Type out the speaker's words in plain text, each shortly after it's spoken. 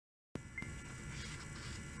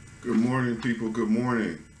Good morning, people. Good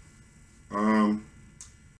morning. Um,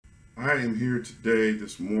 I am here today,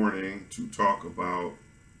 this morning, to talk about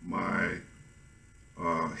my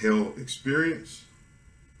hell experience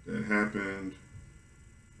that happened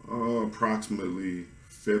approximately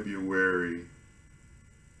February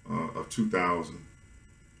of 2000.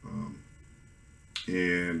 Um,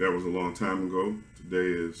 and that was a long time ago.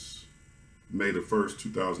 Today is May the 1st,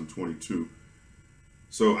 2022.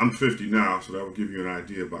 So I'm 50 now, so that will give you an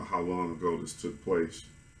idea about how long ago this took place.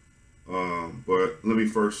 But let me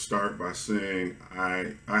first start by saying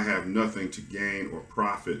I have nothing to gain or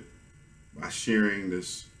profit by sharing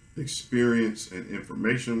this experience and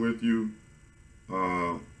information with you.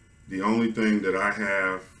 Uh, the only thing that I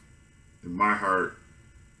have in my heart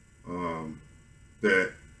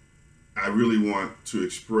that I really want to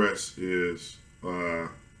express is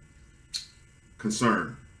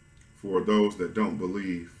concern for those that don't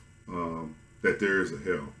believe that there is a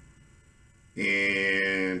hell.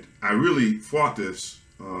 And I really fought this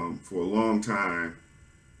for a long time.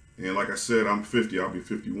 And like I said, I'm 50, I'll be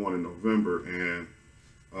 51 in November. And,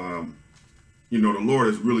 the Lord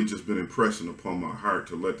has really just been impressing upon my heart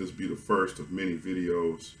to let this be the first of many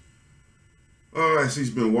videos. As He's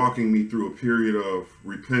been walking me through a period of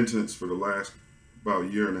repentance for the last about a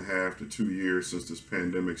year and a half to 2 years since this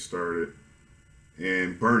pandemic started,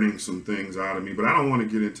 and burning some things out of me. But I don't want to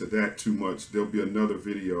get into that too much. There'll be another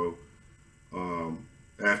video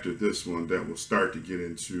after this one that will start to get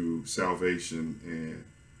into salvation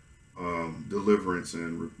and deliverance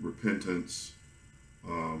and repentance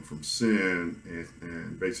from sin,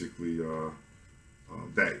 and basically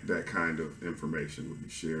that kind of information will be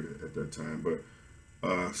shared at that time.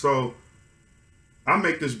 But so I'll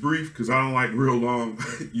make this brief because I don't like real long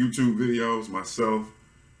YouTube videos myself.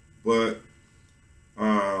 But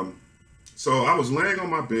so I was laying on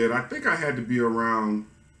my bed. I think I had to be around,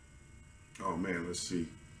 oh man, let's see.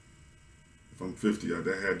 If I'm 50,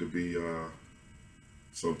 that had to be,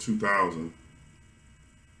 2000.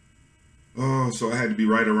 Oh, so I had to be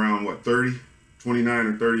right around, 30, 29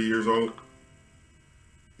 or 30 years old.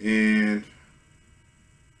 And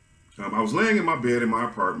I was laying in my bed in my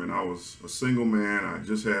apartment. I was a single man. I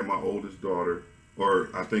just had my oldest daughter, or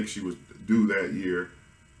I think she was due that year.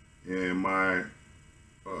 And my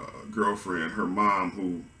girlfriend, her mom,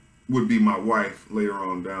 who would be my wife later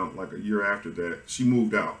on down like a year after that, she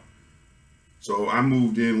moved out. So I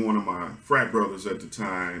moved in one of my frat brothers at the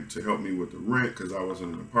time to help me with the rent because I was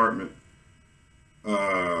in an apartment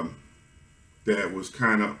that was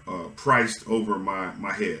kind of priced over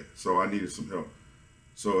my head. So I needed some help.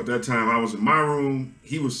 So at that time I was in my room.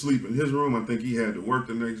 He was asleep in his room. I think he had to work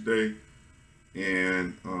the next day.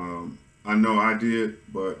 And I know I did,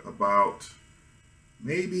 but about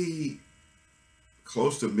maybe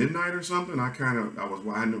close to midnight or something, I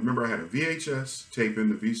remember I had a VHS tape in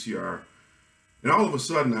the VCR, and all of a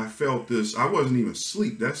sudden I felt this. I wasn't even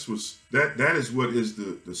asleep. That is what is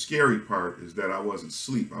the scary part, is that I wasn't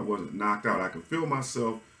asleep. I wasn't knocked out. I could feel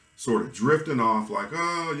myself sort of drifting off, like,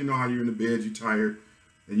 oh, you know how you're in the bed, you're tired,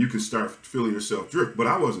 and you can start feeling yourself drift, but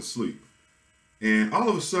I wasn't asleep. And all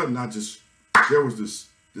of a sudden there was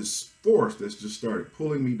this force that just started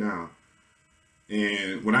pulling me down.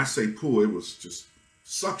 And when I say pull, it was just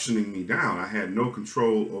suctioning me down. I had no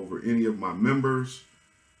control over any of my members.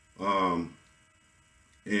 And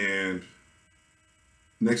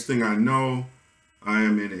next thing I know, I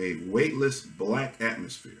am in a weightless black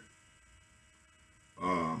atmosphere.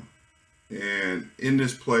 And in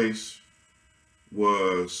this place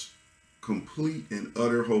was complete and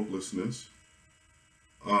utter hopelessness.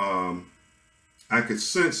 I could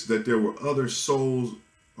sense that there were other souls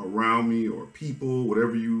around me, or people,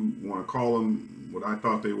 whatever you want to call them, what I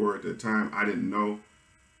thought they were at that time. I didn't know.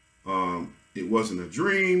 It wasn't a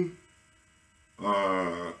dream.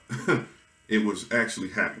 It was actually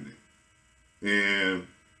happening. And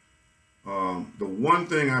the one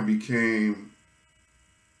thing I became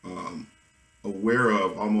aware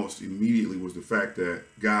of almost immediately was the fact that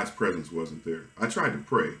God's presence wasn't there. I tried to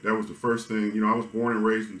pray. That was the first thing. I was born and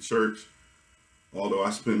raised in church, although I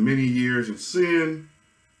spent many years in sin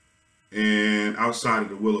and outside of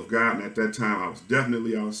the will of God. And at that time, I was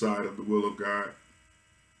definitely outside of the will of God.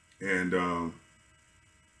 And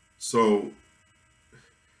so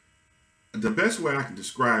the best way I can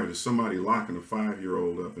describe it is somebody locking a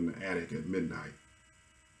 5-year-old up in the attic at midnight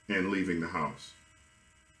and leaving the house.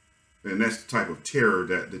 And that's the type of terror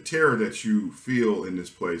the terror that you feel in this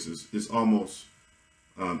place is almost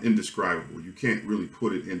indescribable. You can't really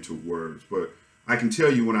put it into words, but I can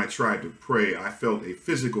tell you when I tried to pray, I felt a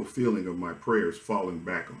physical feeling of my prayers falling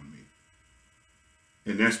back on me.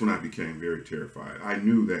 And that's when I became very terrified. I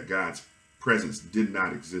knew that God's presence did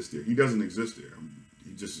not exist there. He doesn't exist there.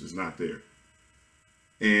 He just is not there.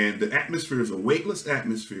 And the atmosphere is a weightless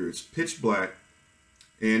atmosphere. It's pitch black.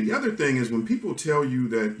 And the other thing is when people tell you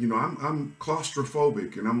that, I'm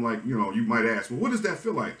claustrophobic, and I'm like, you might ask, well, what does that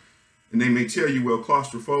feel like? And they may tell you, well,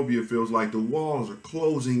 claustrophobia feels like the walls are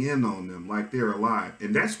closing in on them, like they're alive.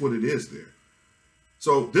 And that's what it is there.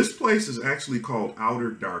 So this place is actually called outer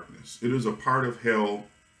darkness. It is a part of hell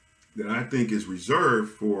that I think is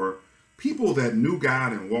reserved for people that knew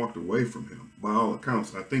God and walked away from him. By all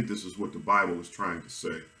accounts, I think this is what the Bible is trying to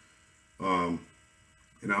say. And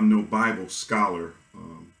I'm no Bible scholar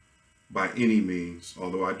by any means,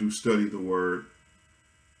 although I do study the word.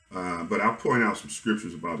 But I'll point out some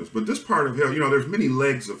scriptures about this. But this part of hell, there's many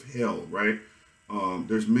legs of hell, right?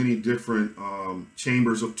 There's many different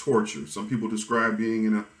chambers of torture. Some people describe being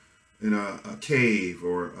in a cave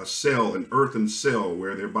or a cell, an earthen cell,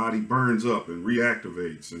 where their body burns up and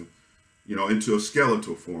reactivates and into a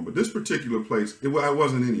skeletal form. But this particular place, I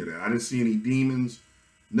wasn't any of that. I didn't see any demons,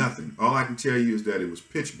 nothing. All I can tell you is that it was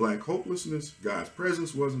pitch black hopelessness. God's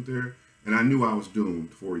presence wasn't there, and I knew I was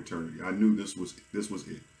doomed for eternity. I knew this was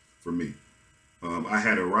it for me. I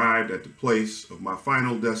had arrived at the place of my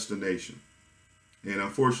final destination. And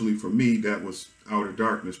unfortunately for me, that was outer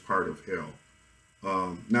darkness, part of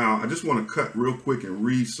hell. Now, I just want to cut real quick and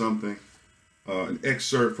read something, an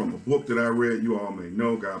excerpt from a book that I read. You all may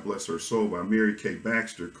know, God bless her soul, by Mary Kay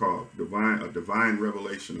Baxter, called A Divine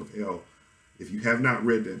Revelation of Hell. If you have not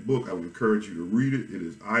read that book, I would encourage you to read it. It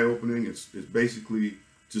is eye-opening. It's basically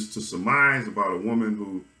just to surmise about a woman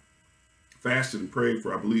who fasted and prayed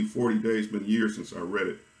for, I believe, 40 days. It's been years since I read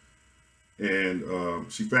it.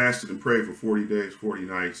 And she fasted and prayed for 40 days, 40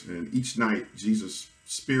 nights. And each night, Jesus'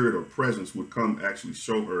 spirit or presence would come actually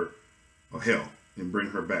show her hell and bring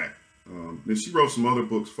her back. Then she wrote some other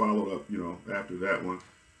books, followed up, after that one.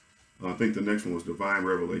 I think the next one was Divine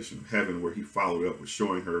Revelation of Heaven, where he followed up with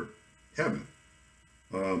showing her heaven.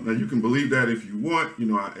 Now, you can believe that if you want.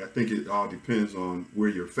 I think it all depends on where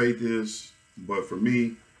your faith is. But for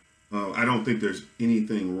me, I don't think there's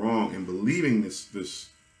anything wrong in believing this.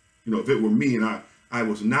 If it were me and I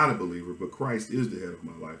was not a believer, but Christ is the head of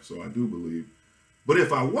my life, so I do believe. But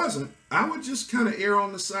if I wasn't, I would just kind of err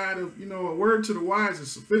on the side of, a word to the wise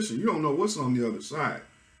is sufficient. You don't know what's on the other side.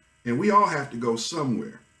 And we all have to go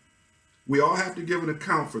somewhere. We all have to give an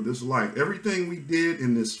account for this life. Everything we did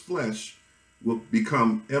in this flesh will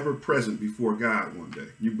become ever present before God one day.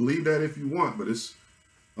 You believe that if you want, but it's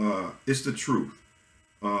the truth.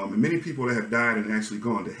 And many people that have died and actually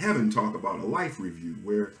gone to heaven talk about a life review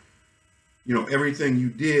where, everything you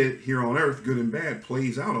did here on earth, good and bad,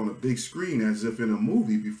 plays out on a big screen as if in a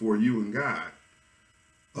movie before you and God.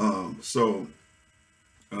 I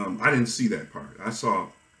didn't see that part. I saw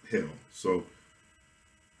hell. So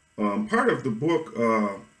part of the book,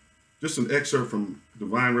 just an excerpt from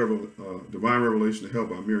Divine Revelation of Hell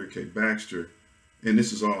by Mary Kay Baxter. And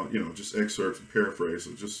this is all, just excerpts and paraphrase,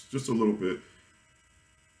 so just a little bit.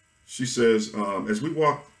 She says, as we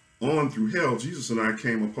walked on through hell, Jesus and I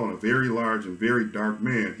came upon a very large and very dark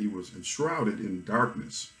man. He was enshrouded in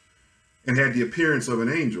darkness and had the appearance of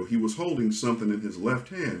an angel. He was holding something in his left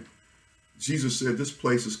hand. Jesus said, this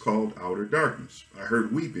place is called outer darkness. I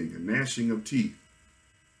heard weeping and gnashing of teeth.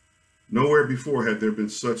 Nowhere before had there been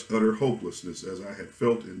such utter hopelessness as I had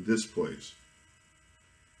felt in this place.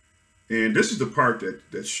 And this is the part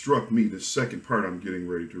that struck me, the second part I'm getting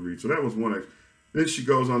ready to read. So that was one. Then she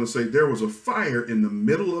goes on to say, there was a fire in the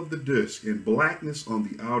middle of the disc and blackness on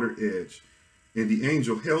the outer edge. And the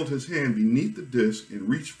angel held his hand beneath the disc and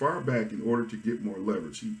reached far back in order to get more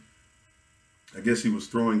leverage. I guess he was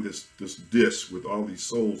throwing this disc with all these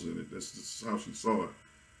souls in it. That's how she saw it.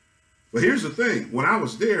 But here's the thing. When I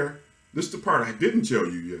was there, this is the part I didn't tell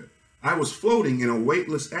you yet. I was floating in a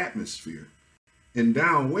weightless atmosphere. And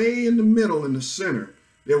down way in the middle, in the center,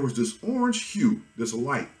 there was this orange hue, this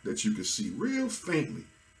light that you could see real faintly.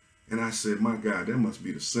 And I said, my God, that must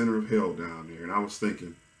be the center of hell down there. And I was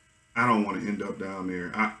thinking, I don't want to end up down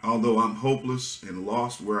there. Although I'm hopeless and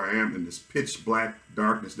lost where I am in this pitch black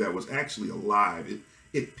darkness that was actually alive.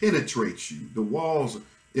 It penetrates you. The walls,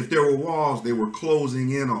 if there were walls, they were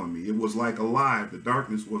closing in on me. It was like alive. The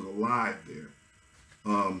darkness was alive there.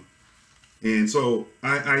 And so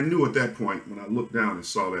I knew at that point when I looked down and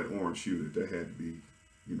saw that orange hue that there had to be,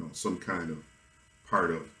 some kind of part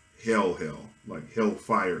of hell, like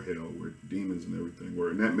hellfire hell, where demons and everything were.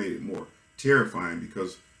 And that made it more terrifying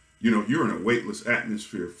because, you're in a weightless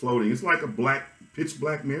atmosphere floating. It's like a pitch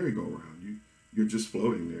black merry-go-round. You're just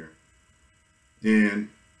floating there. And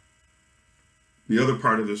The other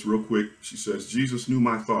part of this real quick, she says, Jesus knew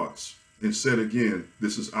my thoughts and said again,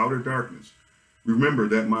 this is outer darkness. Remember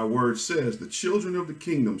that my word says the children of the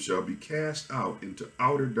kingdom shall be cast out into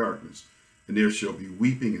outer darkness, and there shall be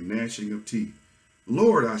weeping and gnashing of teeth.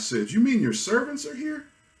 Lord, I said, you mean your servants are here?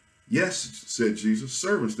 Yes, said Jesus,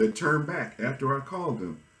 servants that turned back after I called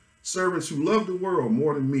them. Servants who loved the world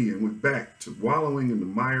more than me and went back to wallowing in the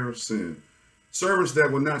mire of sin. Servants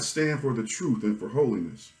that will not stand for the truth and for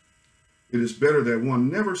holiness. It is better that one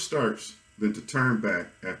never starts than to turn back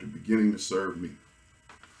after beginning to serve me.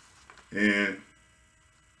 And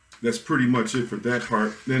that's pretty much it for that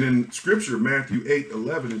part. Then in Scripture, Matthew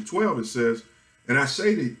 8:11 and 12, it says, and I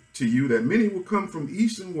say to you that many will come from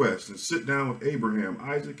east and west and sit down with Abraham,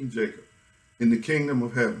 Isaac, and Jacob in the kingdom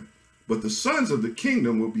of heaven. But the sons of the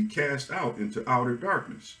kingdom will be cast out into outer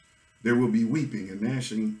darkness. There will be weeping and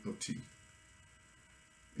gnashing of teeth.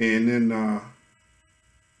 And then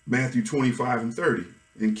Matthew 25:30,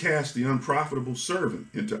 and cast the unprofitable servant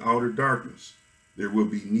into outer darkness. There will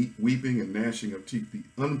be weeping and gnashing of teeth. The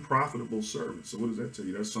unprofitable servant. So what does that tell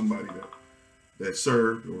you? That's somebody that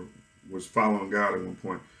served or was following God at one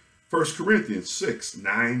point. 1 Corinthians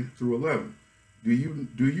 6:9 through 11. Do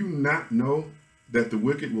you not know that the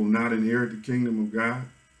wicked will not inherit the kingdom of God?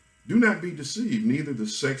 Do not be deceived, neither the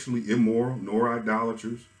sexually immoral, nor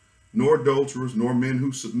idolaters, nor adulterers, nor men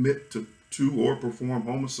who submit to or perform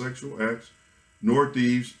homosexual acts, nor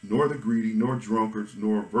thieves, nor the greedy, nor drunkards,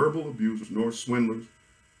 nor verbal abusers, nor swindlers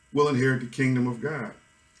will inherit the kingdom of God.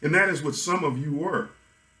 And that is what some of you were.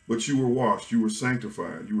 But you were washed, you were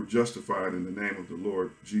sanctified, you were justified in the name of the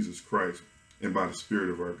Lord Jesus Christ and by the Spirit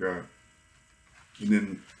of our God. And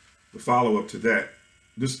then the follow-up to that,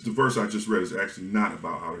 the verse I just read is actually not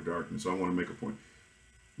about outer darkness. So I want to make a point.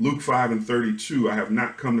 Luke 5:32, I have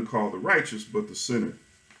not come to call the righteous, but the sinner.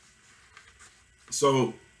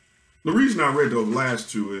 So the reason I read those last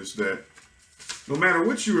two is that no matter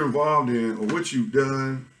what you're involved in or what you've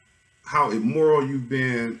done, how immoral you've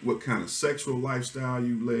been, what kind of sexual lifestyle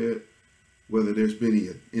you led, whether there's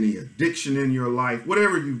been any addiction in your life,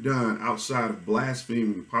 whatever you've done outside of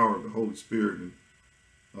blaspheming the power of the Holy Spirit and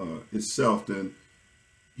itself, then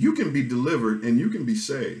you can be delivered and you can be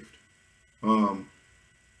saved.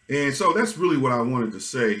 And so that's really what I wanted to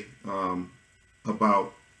say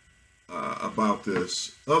about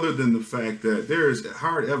this, other than the fact that there is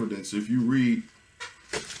hard evidence. If you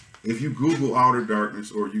Google outer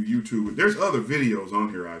darkness or you YouTube it, there's other videos on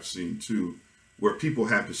here I've seen too, where people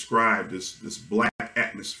have described this black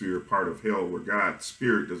atmosphere part of hell where God's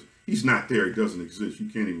Spirit he's not there, he doesn't exist. You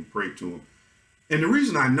can't even pray to him. And the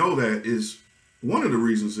reason I know that is, one of the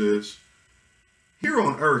reasons is, here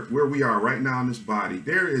on earth, where we are right now in this body,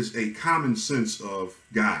 there is a common sense of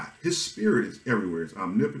God. His Spirit is everywhere. It's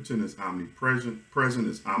omnipotent, it's omnipresent,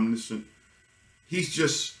 it's omniscient.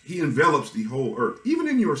 He envelops the whole earth. Even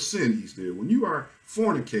in your sin, he's there. When you are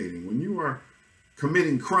fornicating, when you are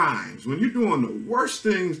committing crimes, when you're doing the worst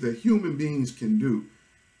things that human beings can do,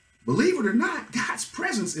 believe it or not, God's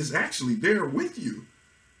presence is actually there with you.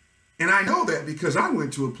 And I know that because I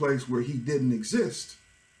went to a place where he didn't exist,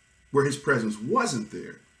 where his presence wasn't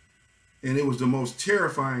there. And it was the most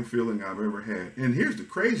terrifying feeling I've ever had. And here's the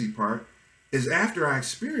crazy part, is after I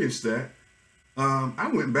experienced that, I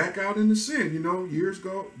went back out into sin.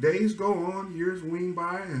 Days go on, years wean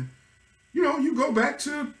by, and you go back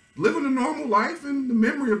to living a normal life, and the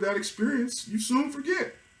memory of that experience you soon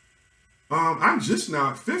forget. I'm just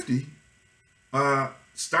now at 50,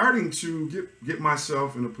 starting to get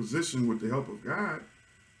myself in a position with the help of God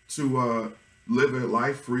to live a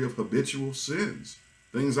life free of habitual sins,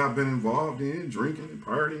 things I've been involved in, drinking and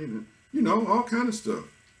partying, and all kind of stuff.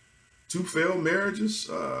 2 failed marriages.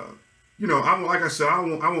 Like I said, I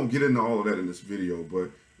won't get into all of that in this video,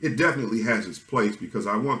 but it definitely has its place because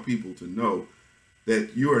I want people to know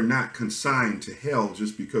that you are not consigned to hell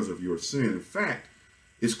just because of your sin. In fact,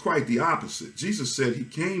 it's quite the opposite. Jesus said he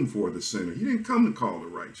came for the sinner. He didn't come to call the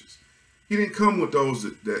righteous. He didn't come with those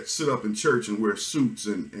that sit up in church and wear suits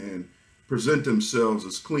and present themselves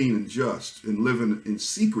as clean and just and living in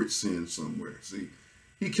secret sin somewhere. See,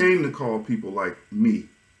 he came to call people like me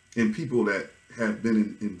and people that have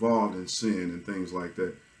been involved in sin and things like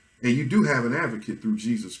that. And you do have an advocate through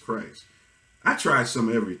Jesus Christ. I tried some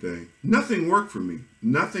of everything. Nothing worked for me.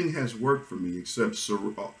 Nothing has worked for me except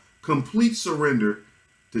complete surrender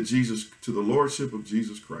to Jesus, to the Lordship of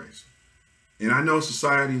Jesus Christ. And I know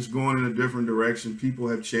society is going in a different direction. People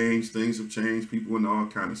have changed. Things have changed. People and all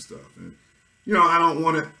kind of stuff. And, I don't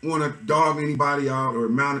want to dog anybody out or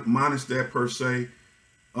admonish that per se.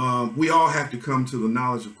 We all have to come to the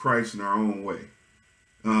knowledge of Christ in our own way.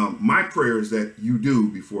 My prayer is that you do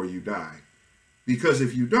before you die. Because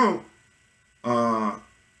if you don't,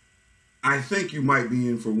 I think you might be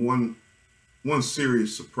in for one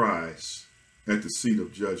serious surprise at the seat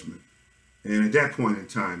of judgment. And at that point in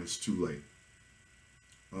time, it's too late.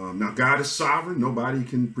 Now, God is sovereign. Nobody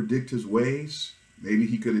can predict his ways. Maybe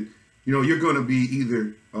he could, you're going to be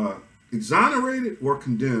either exonerated or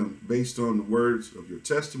condemned based on the words of your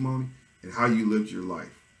testimony and how you lived your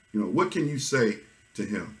life. What can you say to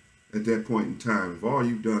him at that point in time if all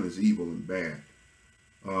you've done is evil and bad?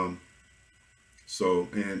 And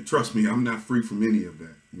trust me, I'm not free from any of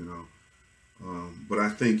that, but I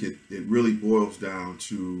think it really boils down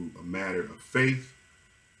to a matter of faith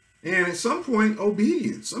and at some point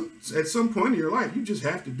obedience. At some point in your life, you just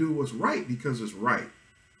have to do what's right because it's right.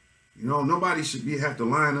 Nobody should have to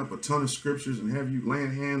line up a ton of scriptures and have you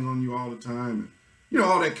laying hands on you all the time and,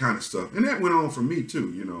 all that kind of stuff. And that went on for me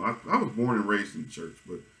too. I was born and raised in the church,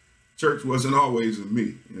 but church wasn't always in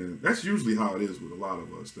me. And that's usually how it is with a lot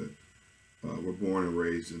of us that were born and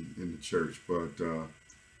raised in the church. But,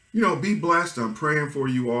 be blessed. I'm praying for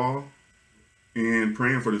you all and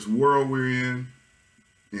praying for this world we're in.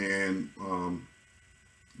 And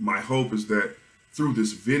my hope is that through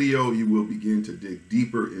this video, you will begin to dig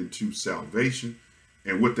deeper into salvation.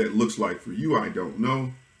 And what that looks like for you, I don't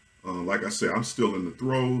know. Like I said, I'm still in the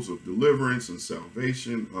throes of deliverance and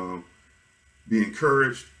salvation. Be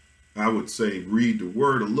encouraged. I would say read the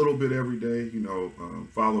word a little bit every day.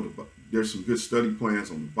 Follow there's some good study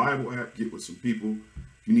plans on the Bible app. Get with some people.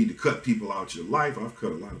 If you need to cut people out your life, I've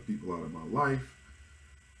cut a lot of people out of my life.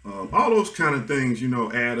 All those kind of things,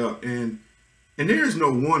 add up. And there's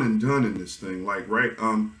no one and done in this thing. Right?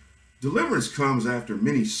 Deliverance comes after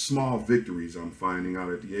many small victories, I'm finding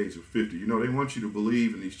out at the age of 50. They want you to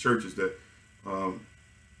believe in these churches that, no,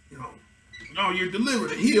 you're delivered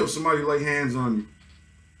and healed. Somebody lay hands on you.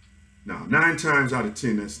 Now, 9 times out of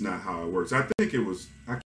 10, that's not how it works. I think it was,